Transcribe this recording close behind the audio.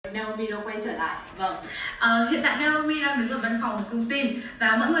Naomi đã quay trở lại. Vâng, hiện tại Naomi đang đứng ở văn phòng của công ty.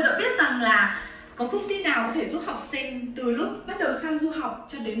 Và mọi người đã biết rằng là có công ty nào có thể giúp học sinh từ lúc bắt đầu sang du học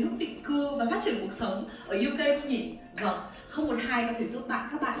cho đến lúc định cư và phát triển cuộc sống ở UK không nhỉ? Vâng, 012 có thể giúp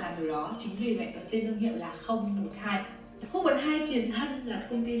các bạn làm điều đó. Chính vì vậy nó tên thương hiệu là 012. 012 tiền thân là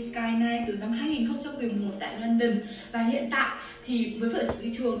công ty Sky9 từ năm 2011 tại London. Và hiện tại thì với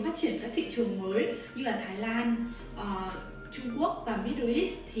thị trường phát triển các thị trường mới như là Thái Lan, Trung Quốc và Middle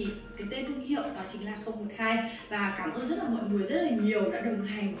East thì cái tên thương hiệu đó chính là 012. Và cảm ơn mọi người rất là nhiều đã đồng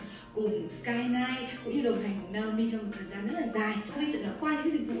hành cùng Sky9 cũng như đồng hành cùng Naomi trong một thời gian rất là dài. Bây giờ là qua những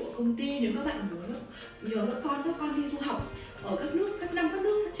cái dịch vụ của công ty, nếu các bạn nhớ các con đi du học ở các nước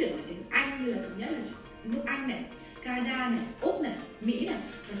phát triển ở tiếng Anh, như là thứ nhất là nước Anh này, Canada này, Úc này, Mỹ này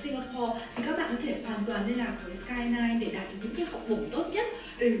và Singapore, thì các bạn có thể hoàn toàn liên lạc với Sky9 để đạt được những cái học bổng tốt nhất,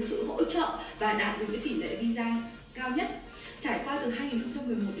 để được sự hỗ trợ và đạt được cái tỷ lệ visa cao nhất. Trải qua từ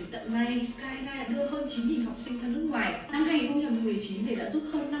 2011 đến tận nay, Sky9 đã đưa hơn 9.000 học sinh ra nước ngoài. Năm 2019 thì đã giúp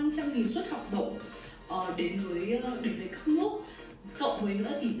hơn 500.000 suất học bổng đến với các nước. Cộng với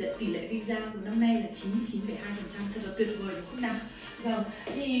nữa tỷ lệ visa của năm nay là 99,2%, thật là tuyệt vời đúng không nào? Vâng,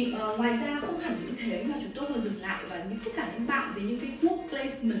 thì ngoài ra không hẳn những thế mà chúng tôi còn dừng lại và tất cả những bạn với những cái work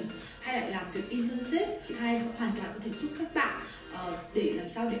placement hay là làm việc internship hay hoàn toàn có thể giúp các bạn để làm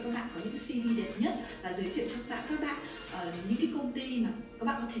sao để các bạn có những CV đẹp nhất và giới thiệu cho các bạn những cái công ty mà các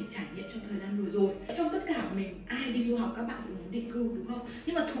bạn có thể trải nghiệm trong thời gian vừa rồi. Trong tất cả mình ai đi du học các bạn cũng muốn định cư đúng không?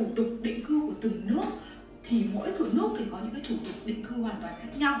 Nhưng mà thủ tục định cư của từng nước thì mỗi nước thì có những cái thủ tục định cư hoàn toàn khác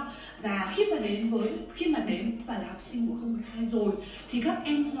nhau. Và khi mà đến và là học sinh của 012 rồi thì các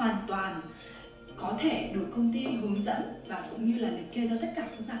em hoàn toàn có thể được công ty hướng dẫn và cũng như là liệt kê cho tất cả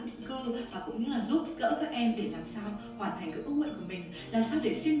các dạng định cư và cũng như là giúp đỡ các em để làm sao hoàn thành cái ước nguyện của mình, làm sao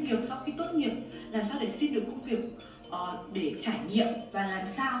để xin việc sau khi tốt nghiệp, làm sao để xin được công việc để trải nghiệm và làm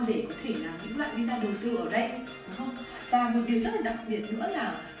sao để có thể làm những loại visa đầu tư ở đây, đúng không? Và một điều rất là đặc biệt nữa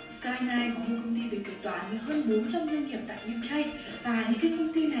là Sky9 có một công ty về kế toán với hơn 400 doanh nghiệp tại UK, và những cái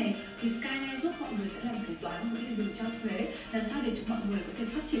công ty này thì Sky9 giúp mọi người sẽ làm kế toán cũng như điều tra thuế, làm sao để cho mọi người có thể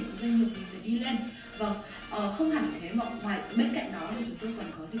phát triển cái doanh nghiệp mình để đi lên. Vâng, không hẳn thế mà bên cạnh đó thì chúng tôi còn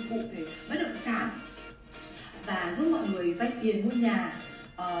có dịch vụ về bất động sản và giúp mọi người vay tiền mua nhà.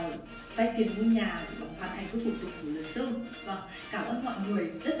 Để hoàn thành các thủ tục của luật sư. Vâng, cảm ơn mọi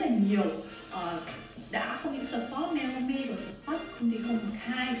người rất là nhiều đã không những support Naomi và support công ty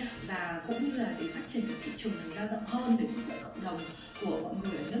 012 và cũng như là để phát triển được thị trường đa dạng hơn, để giúp đỡ cộng đồng của mọi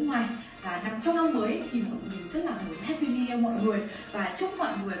người ở nước ngoài. Và trong năm mới thì mọi người rất là muốn Happy New Year mọi người, và chúc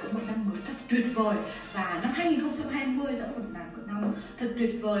mọi người có một năm mới thật tuyệt vời, và năm 2020 sẽ là một năm thật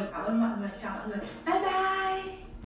tuyệt vời. Cảm ơn mọi người, chào mọi người, bye bye.